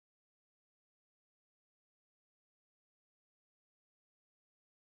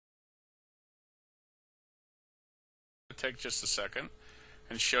take just a second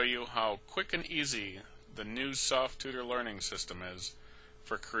and show you how quick and easy the new SofTutor Learning System is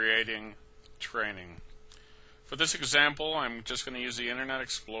for creating training. For this example, I'm just going to use the Internet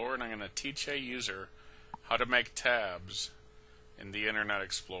Explorer, and I'm going to teach a user how to make tabs in the Internet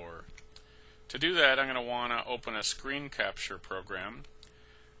Explorer. To do that, I'm going to want to open a screen capture program,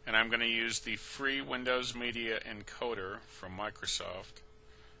 and I'm going to use the free Windows Media Encoder from Microsoft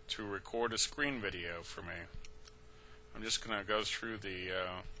to record a screen video for me. I'm just going to go through the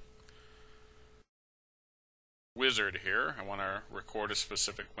wizard here. I want to record a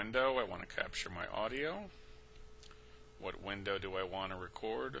specific window. I want to capture my audio. What window do I want to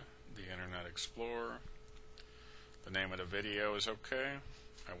record? The Internet Explorer. The name of the video is okay.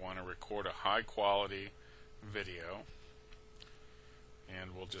 I want to record a high quality video,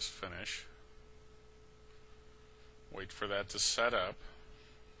 and we'll just finish. Wait for that to set up,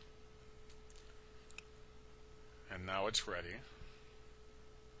 and now it's ready.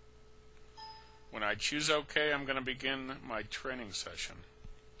 When I choose OK, I'm going to begin my training session.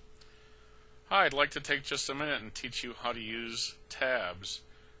 Hi, I'd like to take just a minute and teach you how to use tabs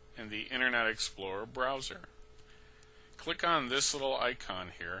in the Internet Explorer browser. Click on this little icon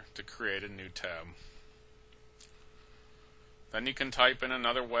here to create a new tab. Then you can type in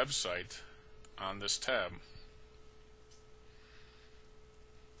another website on this tab.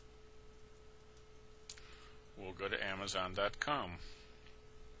 We'll go to Amazon.com.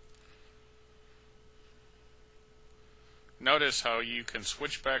 Notice how you can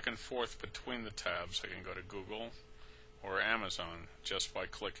switch back and forth between the tabs. I can go to Google or Amazon just by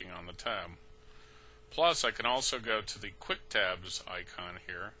clicking on the tab. Plus, I can also go to the Quick Tabs icon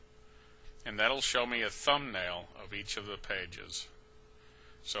here, and that'll show me a thumbnail of each of the pages.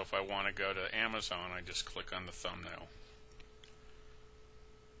 So if I want to go to Amazon, I just click on the thumbnail.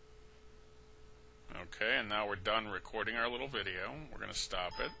 Okay, and now we're done recording our little video. We're going to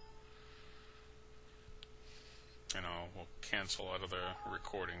stop it. And we'll cancel out of the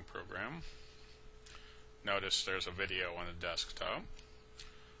recording program. Notice there's a video on the desktop.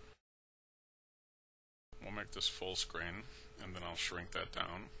 We'll make this full screen, and then I'll shrink that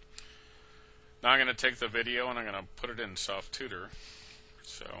down. Now I'm going to take the video and I'm going to put it in SofTutor.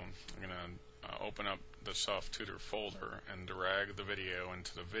 So I'm going to open up the SofTutor folder and drag the video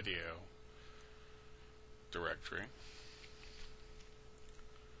into the video directory.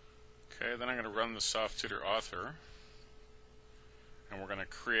 Okay, then I'm going to run the SofTutor author, and we're going to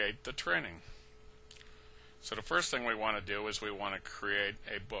create the training. So the first thing we want to do is we want to create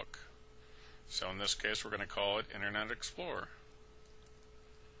a book. So in this case, we're going to call it Internet Explorer.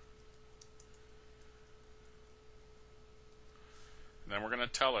 And then we're going to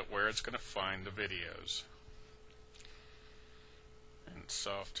tell it where it's going to find the videos. In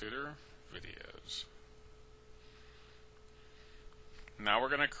SofTutor Videos. Now we're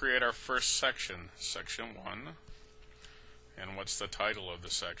going to create our first section, Section 1. And what's the title of the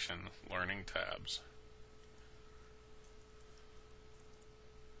section? Learning Tabs.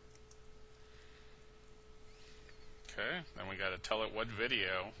 Okay, then we got to tell it what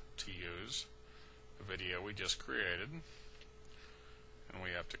video to use, the video we just created, and we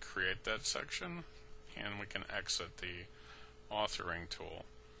have to create that section, and we can exit the authoring tool.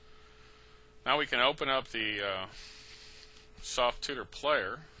 Now we can open up the SofTutor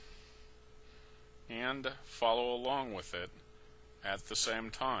player and follow along with it at the same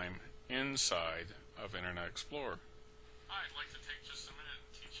time inside of Internet Explorer. I'd like to take just a minute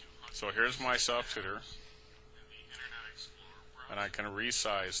and teach you how to So here's my SofTutor, and I can Explorer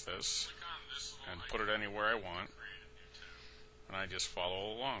resize this and put it anywhere I want, and I just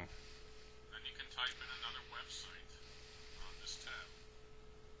follow along. Then you can type in another website on this tab.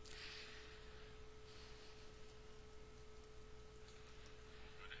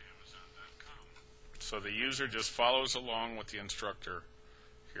 Go to Amazon.com. So the user just follows along with the instructor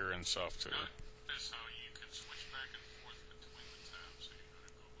here in SofTutor. Notice how you can switch back and forth between the tabs. So you go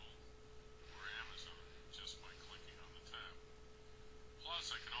to Google or Amazon just by clicking on the tab.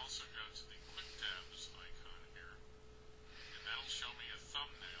 Plus, I can also go to the Quick Tabs icon here, and that'll show me a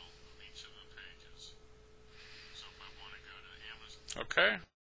thumbnail of each of the pages. So if I want to go to Amazon. Okay.